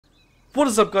What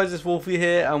is up, guys? It's Wolfie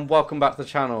here and welcome back to the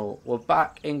channel. We're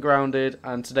back in Grounded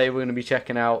and today we're going to be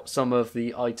checking out some of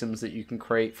the items that you can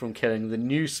create from killing the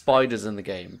new spiders in the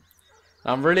game.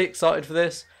 Now, I'm really excited for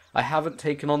this. I haven't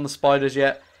taken on the spiders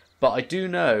yet, but I do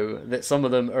know that some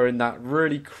of them are in that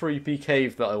really creepy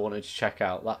cave that I wanted to check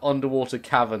out. That underwater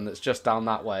cavern that's just down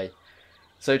that way.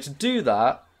 So to do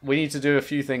that, we need to do a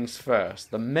few things first.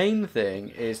 The main thing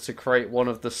is to create one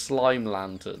of the slime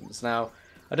lanterns. Now,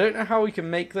 I don't know how we can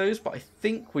make those, but I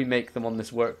think we make them on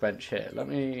this workbench here. Let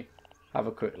me have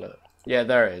a quick look. Yeah,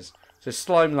 there it is. So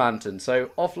slime lantern.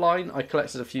 So offline, I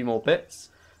collected a few more bits.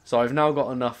 So I've now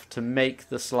got enough to make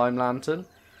the slime lantern.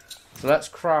 So let's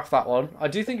craft that one. I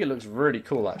do think it looks really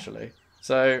cool, actually.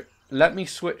 So let me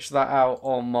switch that out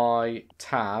on my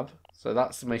tab. So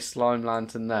that's my slime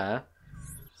lantern there.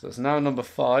 So it's now number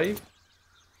 5.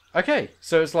 Okay,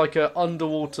 so it's like an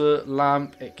underwater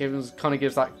lamp. It kind of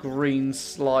gives that green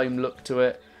slime look to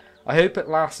it. I hope it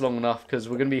lasts long enough because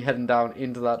we're going to be heading down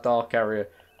into that dark area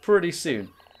pretty soon.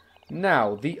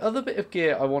 Now, the other bit of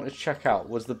gear I wanted to check out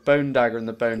was the bone dagger and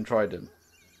the bone trident.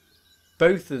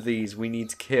 Both of these we need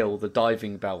to kill the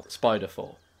diving bell spider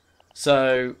for.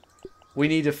 So we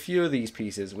need a few of these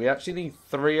pieces. We actually need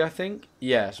 3, I think.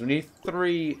 Yes, we need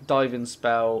 3 diving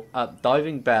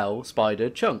bell spider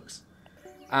chunks.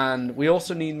 And we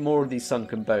also need more of these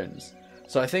sunken bones.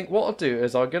 So I think what I'll do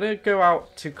is I'm going to go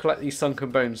out to collect these sunken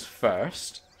bones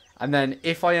first. And then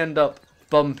if I end up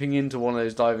bumping into one of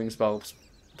those diving spiders,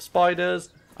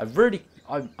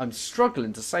 I'm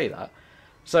struggling to say that.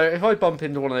 So if I bump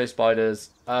into one of those spiders,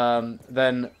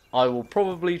 then I will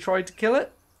probably try to kill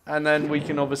it. And then we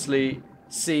can obviously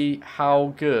see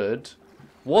how good,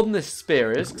 one, this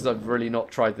spear is, because I've really not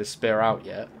tried this spear out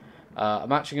yet.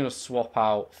 I'm actually going to swap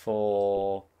out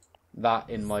for that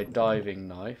in my diving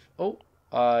knife. Oh,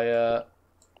 I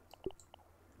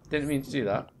didn't mean to do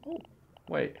that. Oh,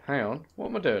 wait, hang on. What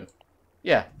am I doing?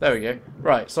 Yeah, there we go.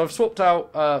 Right, so I've swapped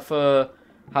out for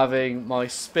having my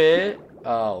spear.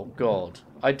 Oh, God.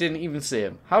 I didn't even see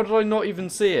him. How did I not even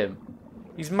see him?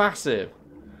 He's massive.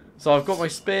 So I've got my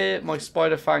spear, my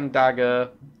spider fang dagger,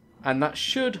 and that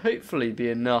should hopefully be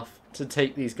enough to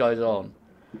take these guys on.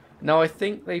 Now, I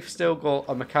think they've still got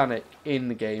a mechanic in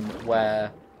the game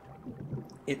where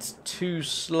it's too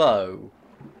slow,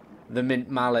 the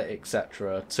mint mallet,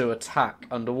 etc., to attack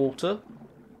underwater.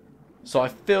 So I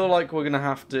feel like we're going to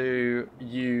have to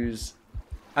use,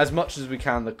 as much as we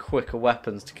can, the quicker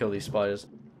weapons to kill these spiders.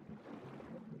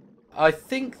 I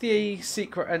think the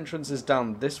secret entrance is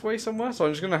down this way somewhere, so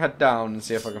I'm just going to head down and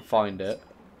see if I can find it.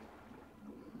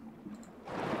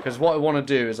 Because what I want to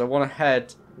do is I want to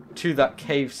head to that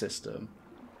cave system.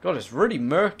 God, it's really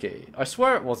murky. I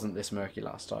swear it wasn't this murky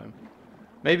last time.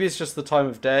 Maybe it's just the time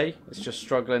of day. It's just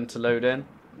struggling to load in.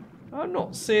 I'm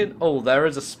not seeing... Oh, there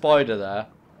is a spider there.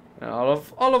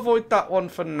 I'll avoid that one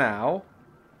for now.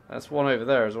 There's one over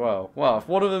there as well. Well, if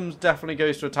one of them definitely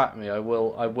goes to attack me, I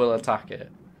will attack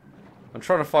it. I'm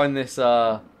trying to find this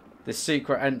this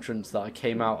secret entrance that I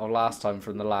came out of last time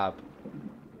from the lab.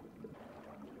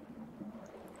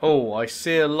 Oh, I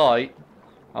see a light.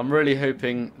 I'm really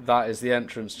hoping that is the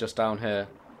entrance just down here.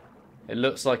 It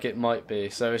looks like it might be.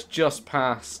 So it's just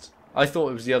past... I thought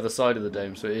it was the other side of the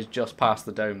dome, so it is just past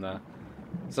the dome there.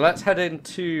 So let's head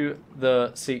into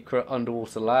the secret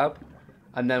underwater lab.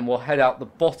 And then we'll head out the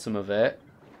bottom of it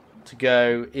to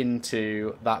go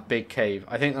into that big cave.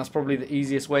 I think that's probably the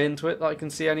easiest way into it that I can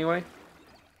see anyway.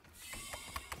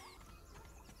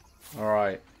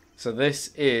 Alright. So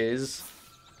this is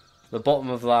the bottom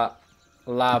of that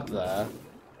lab there.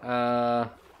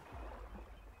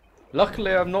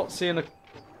 Luckily I'm not seeing a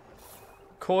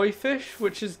koi fish,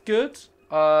 which is good.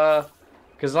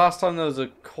 Because last time there was a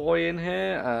koi in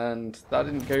here and that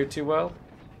didn't go too well.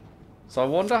 So I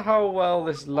wonder how well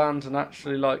this lantern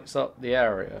actually lights up the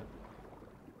area.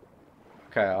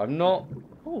 Okay, I'm not...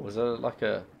 Oh, is there like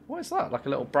a... What is that? Like a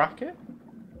little bracket?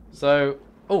 So...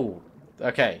 Oh,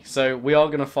 okay. So we are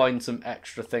going to find some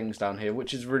extra things down here,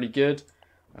 which is really good.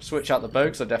 I'll switch out the bow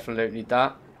because I definitely don't need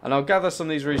that. And I'll gather some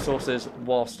of these resources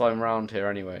whilst I'm around here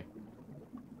anyway.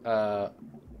 That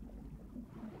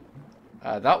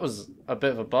was a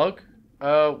bit of a bug.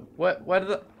 Where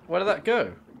did that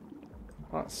go?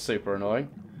 That's super annoying.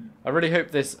 I really hope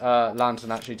this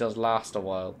lantern actually does last a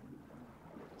while.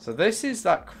 So this is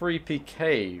that creepy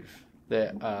cave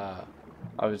that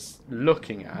I was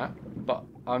looking at, but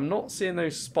I'm not seeing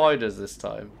those spiders this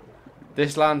time.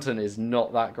 This lantern is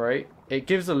not that great. It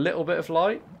gives a little bit of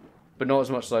light, but not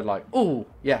as much as I'd like. Oh,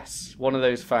 yes, one of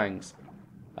those fangs.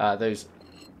 Those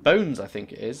bones, I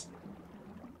think it is.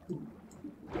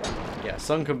 Yeah,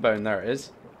 sunken bone, there it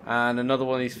is. And another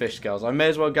one of these fish scales. I may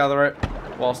as well gather it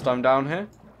whilst I'm down here.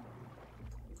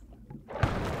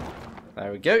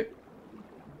 There we go.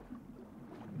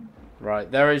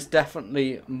 Right, there is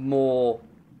definitely more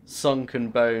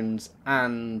sunken bones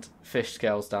and fish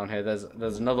scales down here.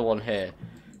 There's another one here.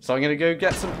 So I'm going to go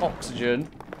get some oxygen,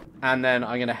 and then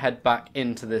I'm going to head back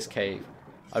into this cave.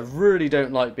 I really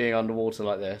don't like being underwater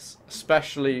like this,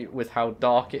 especially with how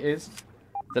dark it is.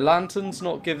 The lantern's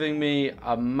not giving me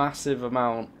a massive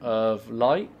amount of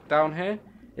light down here.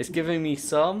 It's giving me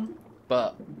some,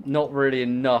 but not really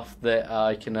enough that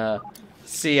I can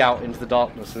see out into the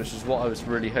darkness, which is what I was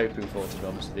really hoping for, to be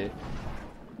honest with you.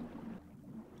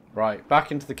 Right,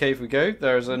 back into the cave we go.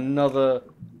 There's another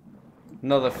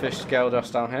fish scale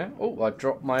dust down here. Oh, I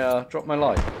dropped my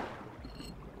light.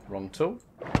 Wrong tool.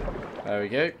 There we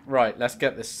go. Right, let's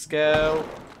get this scale.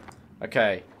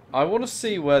 Okay, I want to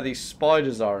see where these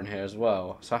spiders are in here as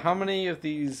well. So how many of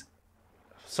these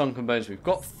sunken bones? We've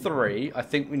got 3. I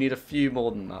think we need a few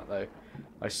more than that, though.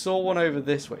 I saw one over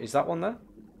this way. Is that one there?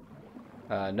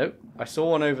 Nope. I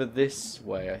saw one over this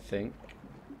way, I think.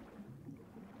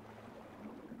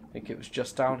 I think it was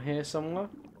just down here somewhere.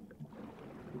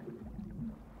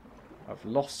 I've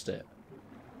lost it.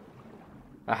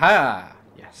 Aha!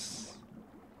 Yes.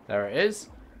 There it is.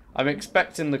 I'm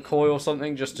expecting the koi or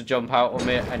something just to jump out on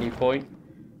me at any point.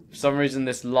 For some reason,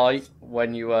 this light,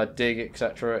 when you dig,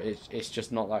 etc., it's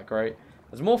just not that great.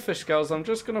 There's more fish scales. I'm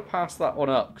just going to pass that one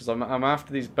up because I'm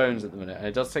after these bones at the minute. And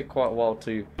it does take quite a while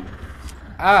to...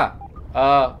 Ah!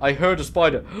 I heard a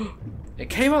spider. It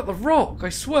came out the rock, I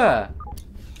swear.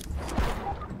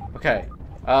 Okay.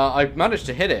 I managed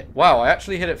to hit it. Wow, I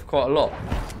actually hit it for quite a lot.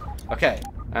 Okay.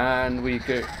 And we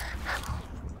go...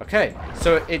 Okay,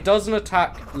 so it doesn't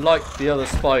attack like the other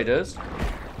spiders.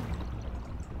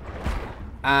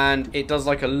 And it does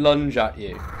like a lunge at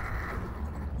you.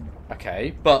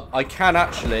 Okay, but I can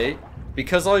actually,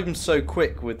 because I'm so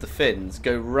quick with the fins,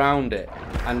 go round it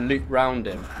and loop round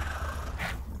him.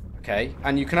 Okay,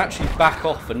 and you can actually back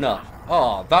off enough.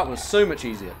 Oh, that was so much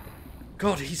easier.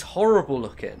 God, he's horrible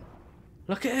looking.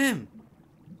 Look at him.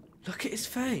 Look at his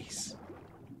face.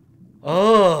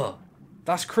 Oh,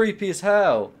 that's creepy as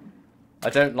hell. I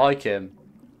don't like him.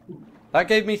 That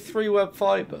gave me 3 web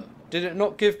fiber. Did it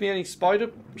not give me any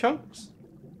spider chunks?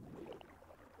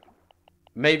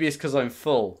 Maybe it's because I'm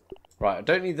full. Right, I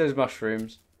don't need those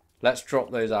mushrooms. Let's drop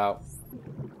those out.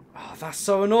 Oh, that's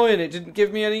so annoying. It didn't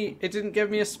give me any. It didn't give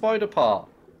me a spider part.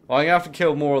 Well, I'm gonna have to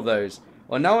kill more of those.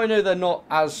 Well, now I know they're not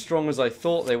as strong as I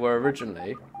thought they were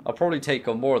originally. I'll probably take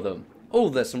on more of them. Oh,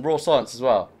 there's some raw science as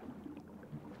well.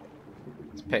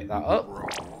 Let's pick that up.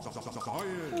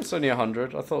 It's only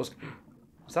 100. I thought it was...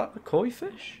 Is that the koi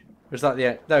fish? Or is that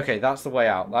the... Okay, that's the way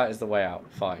out. That is the way out.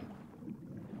 Fine.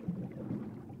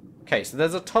 Okay, so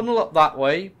there's a tunnel up that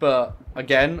way, but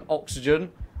again,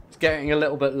 oxygen. It's getting a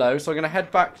little bit low, so I'm going to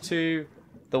head back to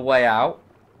the way out,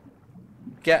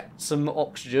 get some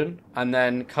oxygen, and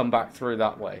then come back through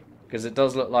that way. Because it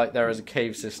does look like there is a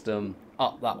cave system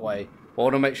up that way. I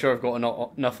want to make sure I've got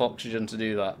enough oxygen to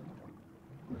do that.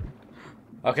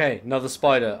 Okay, another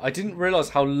spider. I didn't realise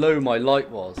how low my light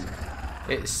was.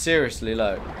 It's seriously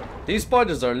low. These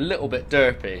spiders are a little bit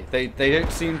derpy. They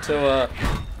don't seem to...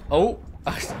 Oh,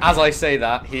 as I say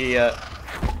that, he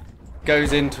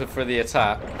goes into for the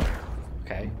attack.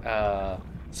 Okay,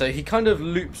 so he kind of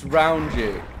loops round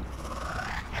you.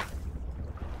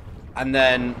 And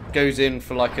then goes in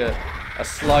for like a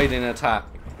sliding attack.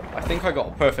 I think I got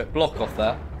a perfect block off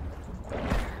there.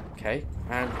 Okay,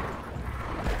 and...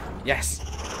 Yes!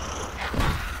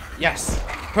 Yes!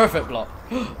 Perfect block!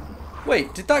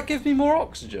 Wait, did that give me more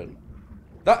oxygen?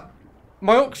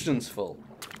 My oxygen's full.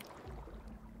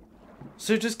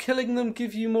 So does killing them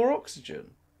give you more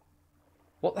oxygen?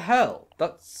 What the hell?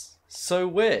 That's so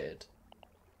weird.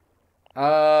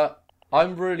 I'm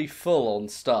really full on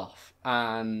stuff,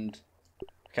 and...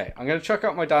 Okay, I'm going to chuck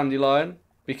out my dandelion,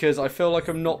 because I feel like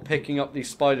I'm not picking up these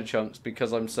spider chunks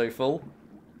because I'm so full.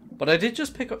 But I did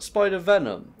just pick up spider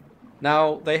venom.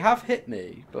 Now, they have hit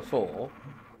me before,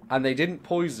 and they didn't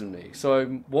poison me, so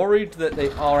I'm worried that they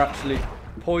are actually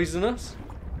poisonous,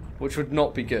 which would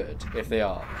not be good if they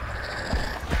are.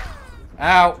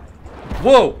 Ow!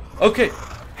 Whoa! Okay,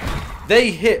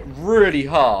 they hit really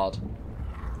hard.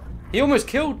 He almost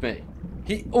killed me.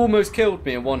 He almost killed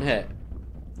me in one hit.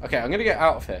 Okay, I'm gonna get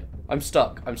out of here. I'm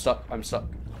stuck. I'm stuck. I'm stuck.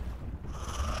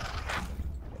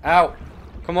 Ow!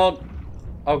 Come on.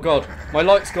 Oh god, my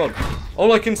light's gone.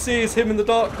 All I can see is him in the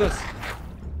darkness.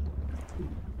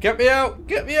 Get me out!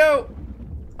 Get me out!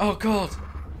 Oh god.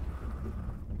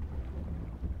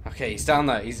 Okay, he's down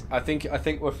there. I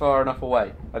think we're far enough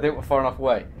away. I think we're far enough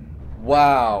away.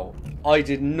 Wow. I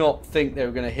did not think they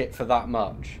were going to hit for that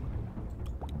much.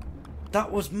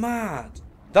 That was mad.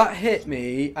 That hit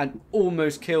me and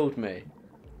almost killed me.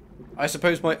 I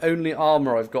suppose my only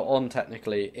armor I've got on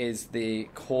technically is the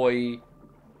koi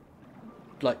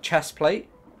like chest plate.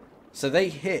 So they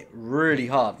hit really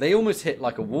hard. They almost hit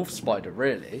like a wolf spider,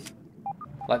 really.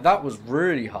 Like that was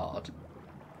really hard.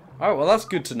 Alright, well that's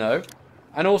good to know.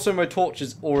 And also my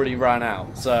torches already ran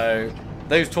out. So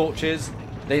those torches,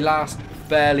 they last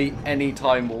barely any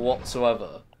time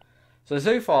whatsoever.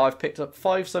 So far I've picked up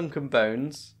 5 sunken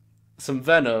bones, some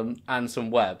venom and some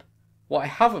web. What I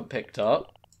haven't picked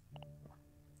up,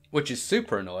 which is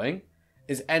super annoying,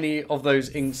 is any of those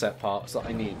insect parts that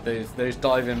I need. Those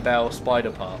diving bell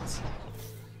spider parts.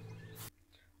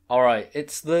 Alright,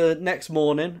 it's the next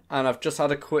morning and I've just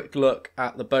had a quick look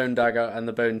at the bone dagger and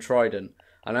the bone trident.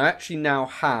 And I actually now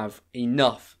have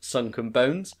enough sunken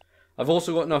bones. I've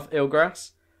also got enough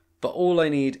eelgrass, but all I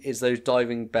need is those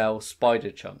diving bell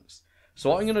spider chunks. So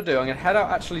what I'm going to do, I'm going to head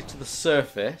out actually to the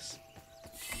surface,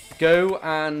 go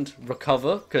and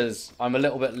recover, because I'm a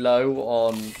little bit low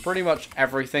on pretty much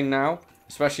everything now,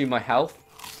 especially my health.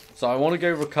 So I want to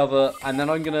go recover, and then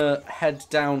I'm going to head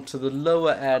down to the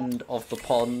lower end of the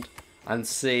pond and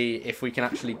see if we can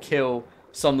actually kill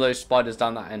some of those spiders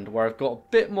down that end, where I've got a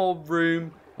bit more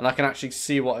room and I can actually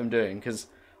see what I'm doing, because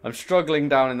I'm struggling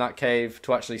down in that cave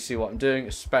to actually see what I'm doing,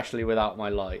 especially without my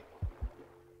light.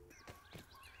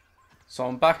 So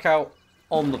I'm back out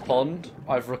on the pond.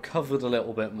 I've recovered a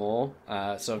little bit more,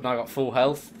 so I've now got full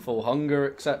health, full hunger,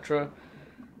 etc.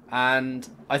 And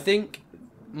I think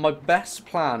my best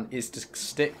plan is to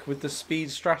stick with the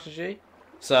speed strategy.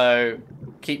 So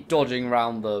keep dodging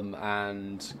around them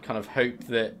and kind of hope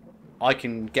that I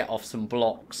can get off some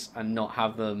blocks and not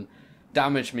have them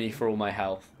damage me for all my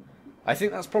health. I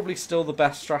think that's probably still the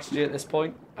best strategy at this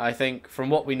point. I think from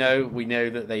what we know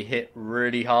that they hit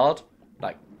really hard,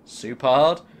 like super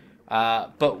hard.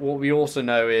 But what we also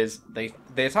know is they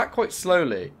attack quite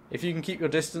slowly if you can keep your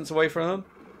distance away from them.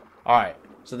 Alright,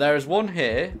 so there is one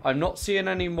here. I'm not seeing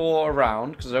any more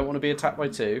around because I don't want to be attacked by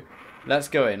 2. Let's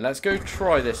go in. Let's go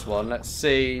try this one. Let's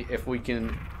see if we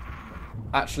can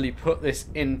actually put this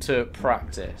into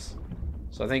practice.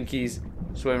 So I think he's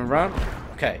swimming around.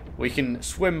 Okay, we can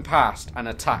swim past and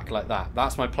attack like that.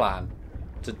 That's my plan.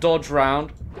 To dodge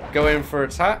round, go in for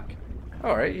attack.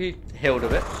 Alright, he healed a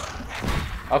bit.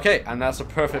 Okay, and that's a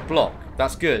perfect block.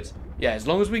 That's good. Yeah, as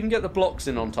long as we can get the blocks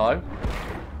in on time.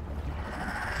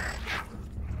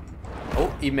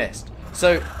 Oh, he missed.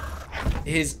 So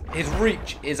his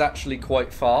reach is actually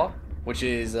quite far, which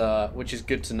is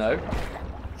good to know.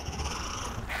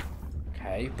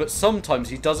 Okay, but sometimes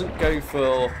he doesn't go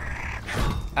for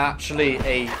actually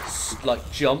a like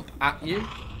jump at you.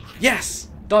 Yes,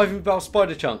 diving bell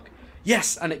spider chunk.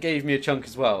 Yes, and it gave me a chunk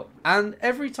as well. And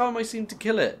every time I seem to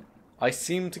kill it, I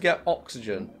seem to get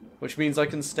oxygen, which means I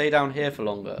can stay down here for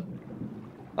longer.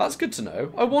 That's good to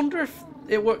know. I wonder if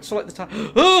it works for like the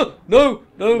time. Ah! No,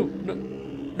 no, no,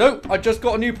 no! I just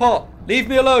got a new part. Leave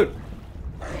me alone.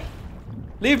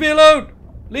 Leave me alone.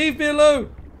 Leave me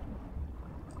alone.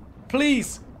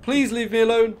 Please, please leave me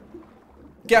alone.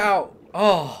 Get out.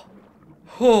 Oh,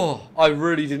 I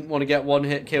really didn't want to get one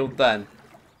hit killed then.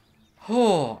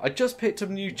 Oh, I just picked up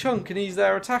a new chunk and he's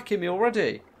there attacking me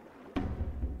already.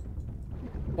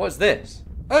 What's this?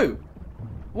 Oh,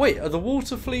 wait, are the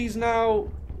water fleas now...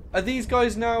 Are these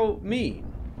guys now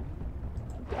mean?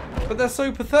 But they're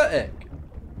so pathetic.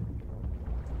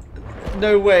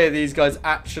 No way are these guys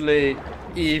actually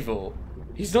evil.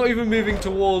 He's not even moving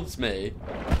towards me.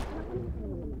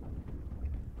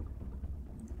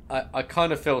 I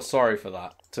kind of feel sorry for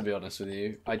that, to be honest with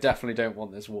you. I definitely don't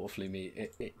want this water flea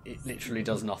meat. It literally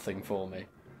does nothing for me.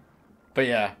 But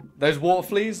yeah, those water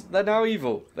fleas, they're now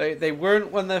evil. They weren't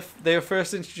when they were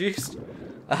first introduced.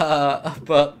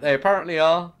 But they apparently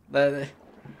are.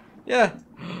 Yeah.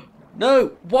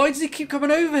 No, why does he keep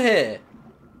coming over here?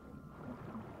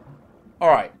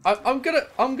 Alright, I'm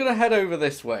gonna head over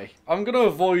this way. I'm gonna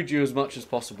avoid you as much as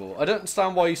possible. I don't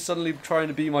understand why he's suddenly trying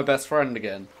to be my best friend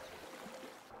again.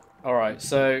 Alright,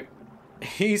 so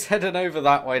he's heading over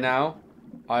that way now.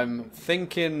 I'm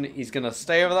thinking he's going to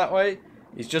stay over that way.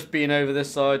 He's just been over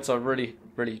this side, so I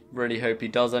really hope he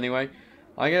does anyway.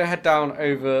 I'm going to head down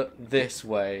over this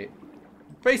way.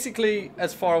 Basically,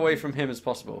 as far away from him as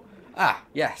possible. Ah,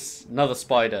 yes, another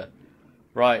spider.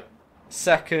 Right,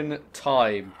 second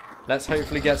time. Let's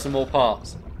hopefully get some more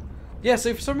parts. Yeah,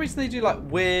 so for some reason they do like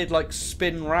weird like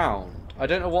spin round. I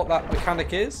don't know what that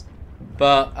mechanic is.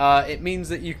 But it means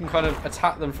that you can kind of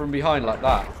attack them from behind like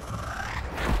that.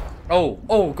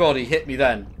 Oh god, he hit me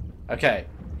then. Okay,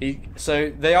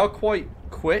 So they are quite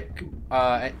quick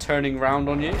at turning round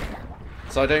on you.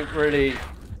 So I don't really...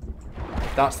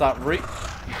 That's that reach.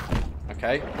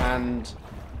 Okay, and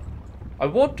I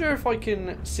wonder if I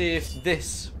can see if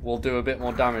this will do a bit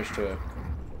more damage to him.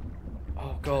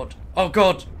 Oh god. Oh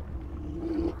god!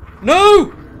 No!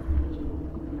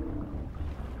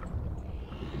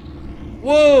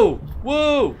 Whoa!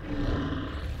 Whoa!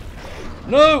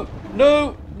 No!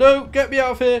 No! No! Get me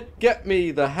out of here! Get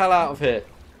me the hell out of here!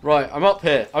 Right, I'm up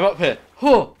here. I'm up here.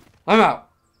 Oh! I'm out.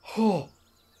 Oh!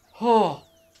 Oh!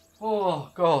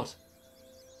 Oh god.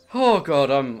 Oh god,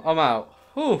 I'm out.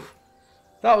 Whew.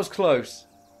 That was close.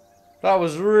 That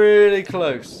was really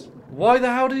close. Why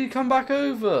the hell did he come back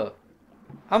over?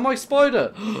 And my spider.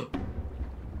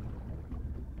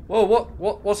 Whoa,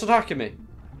 what's attacking me?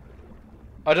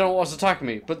 I don't know what's attacking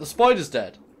me, but the spider's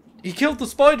dead. He killed the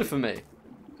spider for me.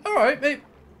 Alright,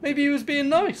 maybe he was being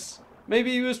nice.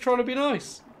 Maybe he was trying to be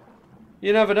nice.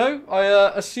 You never know. I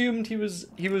assumed he was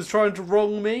trying to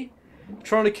wrong me,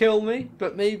 trying to kill me,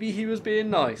 but maybe he was being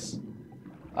nice.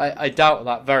 I doubt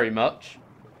that very much,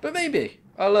 but maybe.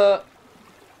 I'll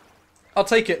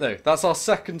take it though. That's our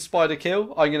second spider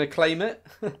kill. I'm gonna claim it.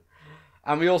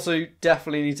 And we also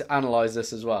definitely need to analyze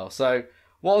this as well. So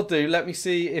what I'll do, let me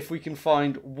see if we can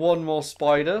find one more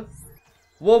spider.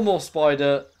 One more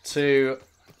spider to...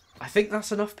 I think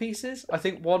that's enough pieces. I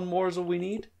think one more is all we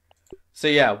need. So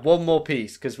yeah, one more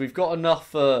piece, because we've got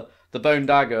enough for the bone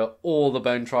dagger or the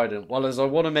bone trident. Well, as I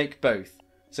want to make both.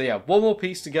 So yeah, one more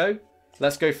piece to go.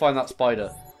 Let's go find that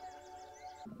spider.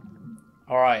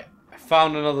 Alright, I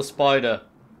found another spider.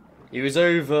 He was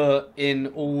over in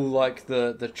all like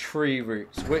the tree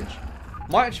roots, which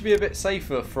might actually be a bit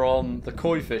safer from the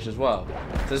koi fish as well.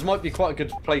 So this might be quite a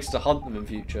good place to hunt them in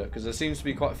future, because there seems to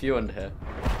be quite a few under here.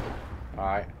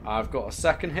 Alright, I've got a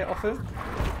second hit off him.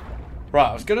 Right,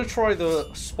 I was going to try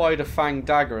the spider fang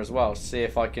dagger as well, to see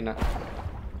if I can...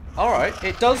 Alright,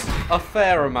 it does a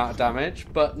fair amount of damage,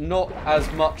 but not as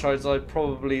much as I'd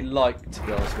probably like, to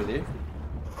be honest with you.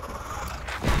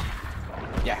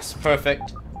 Yes,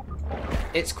 perfect.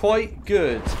 It's quite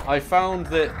good. I found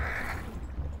that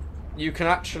you can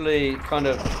actually kind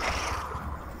of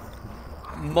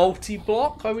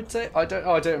multi-block, I would say. I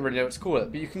don't really know what to call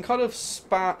it, but you can kind of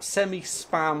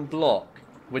semi-spam block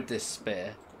with this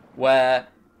spear, where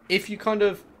if you kind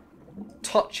of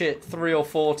touch it 3 or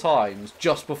 4 times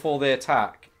just before they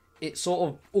attack, it sort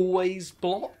of always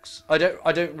blocks. I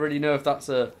don't really know if that's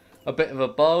a bit of a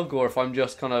bug or if I'm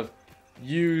just kind of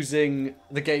using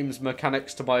the game's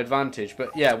mechanics to my advantage.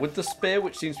 But yeah, with the spear,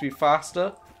 which seems to be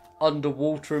faster,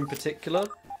 underwater in particular,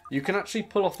 you can actually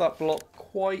pull off that block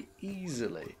quite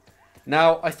easily.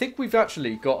 Now, I think we've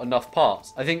actually got enough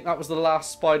parts. I think that was the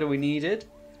last spider we needed.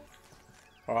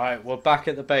 Alright, we're back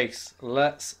at the base.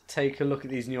 Let's take a look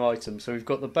at these new items. So we've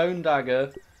got the bone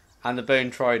dagger and the bone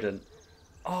trident.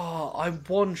 Oh, I'm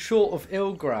one short of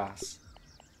eelgrass.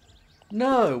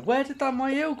 No, where did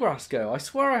my eelgrass go? I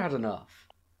swear I had enough.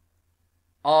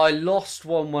 I lost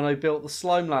one when I built the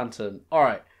slime lantern.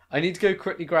 Alright, I need to go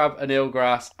quickly grab an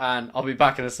eelgrass and I'll be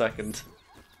back in a second.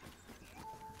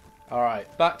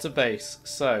 Alright, back to base.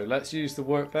 So, let's use the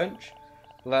workbench.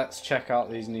 Let's check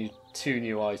out these two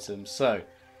new items. So,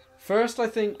 first I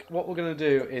think what we're going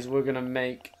to do is we're going to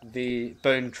make the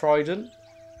bone trident.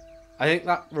 I think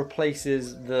that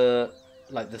replaces the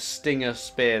stinger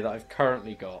spear that I've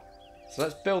currently got. So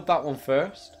let's build that one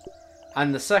first.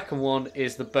 And the second one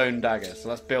is the bone dagger. So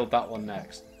let's build that one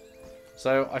next.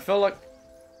 So I feel like...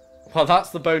 Well,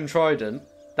 that's the bone trident.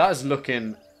 That is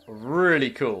looking really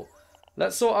cool.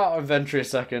 Let's sort out our inventory a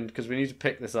second, because we need to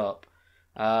pick this up.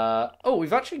 Oh,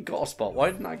 we've actually got a spot.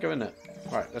 Why didn't I go in it?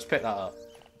 Right, let's pick that up.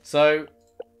 So,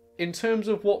 in terms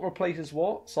of what replaces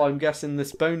what, so I'm guessing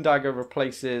this bone dagger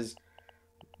replaces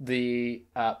the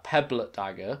pebblet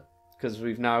dagger, because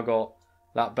we've now got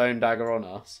that bone dagger on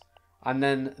us. And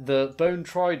then the bone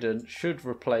trident should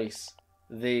replace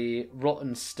the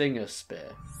rotten stinger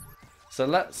spear. So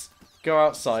let's go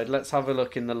outside. Let's have a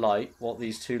look in the light what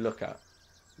these two look at.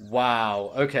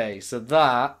 Wow. Okay, so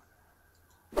that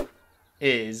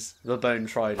is the bone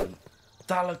trident.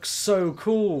 That looks so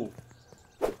cool.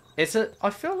 I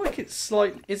feel like it's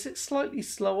slightly... Is it slightly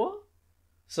slower?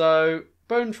 So,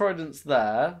 bone trident's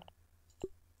there.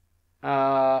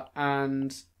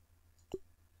 And...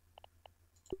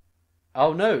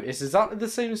 Oh no, it's exactly the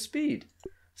same speed.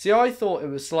 See, I thought it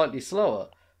was slightly slower,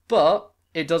 but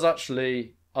it does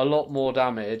actually a lot more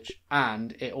damage,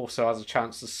 and it also has a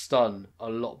chance to stun a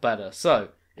lot better. So,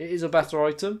 it is a better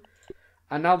item.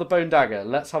 And now the bone dagger,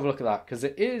 let's have a look at that, because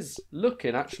it is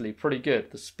looking actually pretty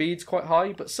good. The speed's quite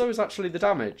high, but so is actually the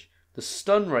damage, the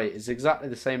stun rate is exactly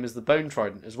the same as the bone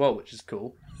trident as well, which is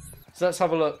cool. So let's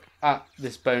have a look at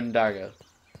this bone dagger.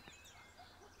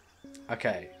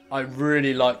 Okay, I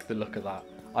really like the look of that.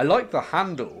 I like the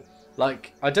handle.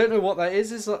 Like, I don't know what that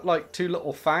is. Is that like two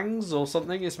little fangs or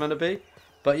something it's meant to be?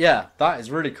 But yeah, that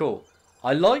is really cool.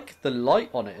 I like the light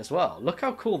on it as well. Look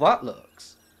how cool that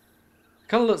looks.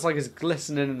 Kind of looks like it's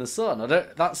glistening in the sun.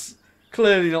 That's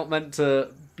clearly not meant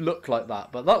to look like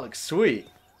that, but that looks sweet.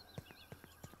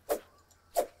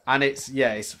 And it's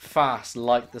fast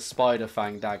like the spider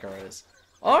fang dagger is.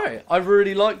 Alright, I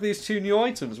really like these two new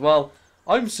items. Well,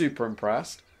 I'm super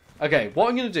impressed. Okay, what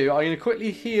I'm going to do, I'm going to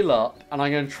quickly heal up and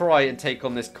I'm going to try and take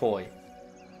on this koi.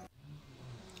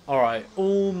 Alright,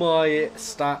 all my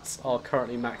stats are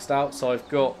currently maxed out. So I've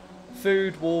got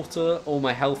food, water, all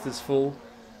my health is full.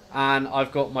 And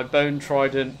I've got my bone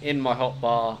trident in my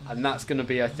hotbar. And that's going to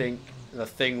be, I think, the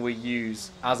thing we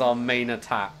use as our main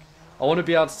attack. I want to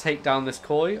be able to take down this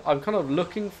koi. I'm kind of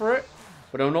looking for it,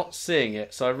 but I'm not seeing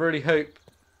it. So I really hope...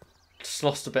 Just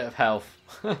lost a bit of health.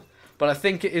 But I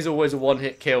think it is always a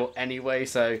one-hit kill anyway,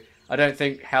 so I don't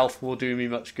think health will do me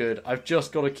much good. I've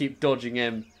just got to keep dodging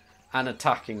him and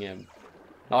attacking him.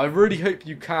 Now, I really hope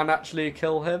you can actually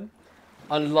kill him.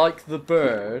 Unlike the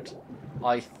bird,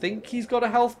 I think he's got a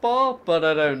health bar, but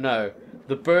I don't know.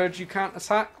 The bird you can't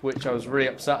attack, which I was really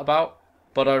upset about,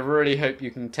 but I really hope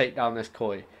you can take down this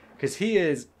koi, because he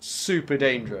is super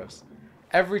dangerous.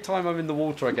 Every time I'm in the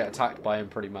water, I get attacked by him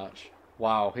pretty much.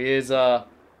 Wow, he is a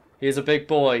big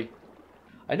boy.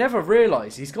 I never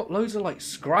realised he's got loads of like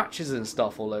scratches and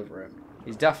stuff all over him.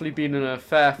 He's definitely been in a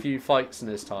fair few fights in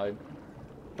his time.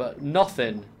 But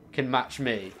nothing can match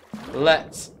me.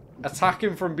 Let's attack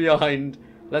him from behind.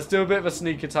 Let's do a bit of a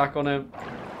sneak attack on him.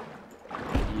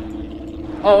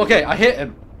 Oh, okay, I hit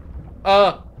him.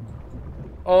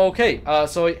 Okay,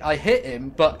 so I hit him,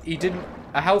 but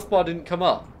a health bar didn't come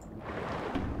up.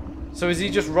 So is he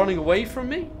just running away from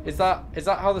me? Is that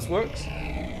how this works?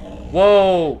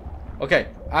 Whoa! Okay,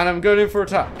 and I'm going in for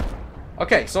attack.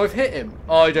 Okay, so I've hit him.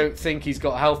 Oh, I don't think he's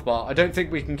got a health bar. I don't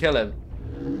think we can kill him.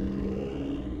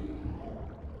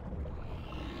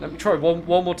 Let me try one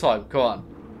more time. Come on.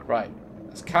 Right,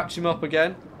 let's catch him up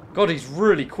again. God, he's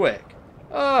really quick.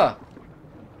 Or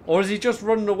is he just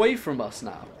running away from us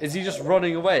now? Is he just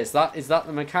running away? Is that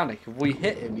the mechanic? If we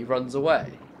hit him, he runs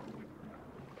away.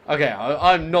 Okay,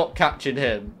 I'm not catching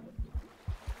him.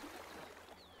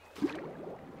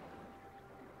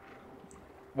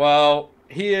 Well,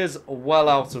 he is well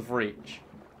out of reach.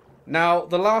 Now,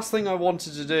 the last thing I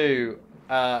wanted to do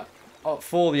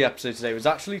for the episode today was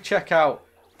actually check out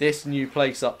this new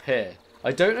place up here.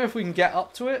 I don't know if we can get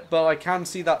up to it, but I can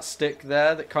see that stick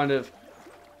there that kind of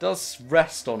does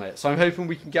rest on it. So I'm hoping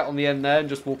we can get on the end there and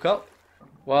just walk up.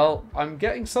 Well, I'm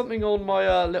getting something on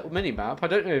my little mini-map. I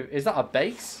don't know, is that a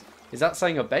base? Is that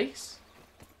saying a base?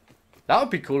 That would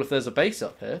be cool if there's a base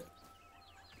up here.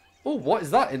 Oh, what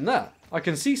is that in there? I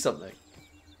can see something.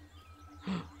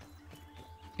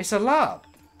 It's a lab.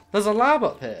 There's a lab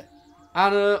up here.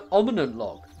 And an ominent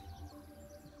log.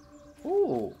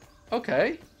 Oh,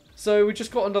 okay. So we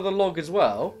just got another log as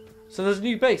well. So there's a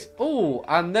new base. Oh,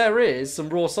 and there is some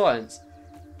raw science.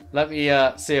 Let me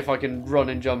see if I can run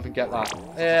and jump and get that.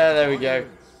 Yeah, there we go.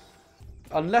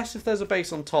 Unless if there's a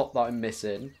base on top that I'm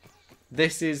missing.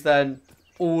 This is then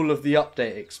all of the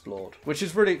update explored. Which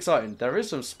is really exciting. There is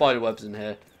some spider webs in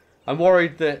here. I'm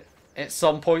worried that at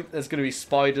some point there's going to be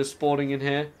spiders spawning in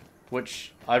here.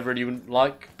 Which I really wouldn't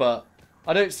like. But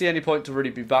I don't see any point to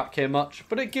really be back here much.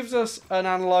 But it gives us an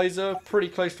analyzer pretty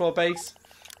close to our base.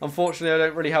 Unfortunately, I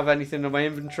don't really have anything in my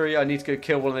inventory. I need to go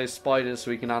kill one of those spiders so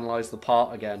we can analyze the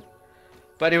part again.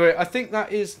 But anyway, I think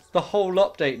that is the whole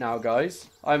update now, guys.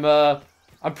 I'm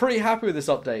pretty happy with this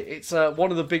update. It's one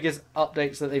of the biggest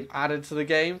updates that they've added to the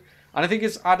game. And I think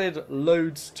it's added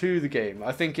loads to the game.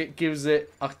 I think it gives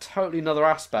it a totally another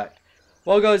aspect.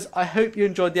 Well, guys, I hope you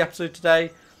enjoyed the episode today.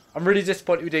 I'm really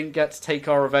disappointed we didn't get to take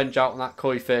our revenge out on that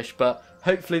koi fish. But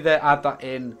hopefully they add that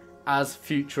in as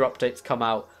future updates come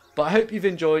out. But I hope you've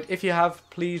enjoyed. If you have,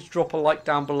 please drop a like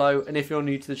down below. And if you're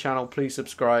new to the channel, please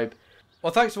subscribe.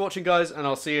 Well, thanks for watching, guys, and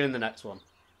I'll see you in the next one.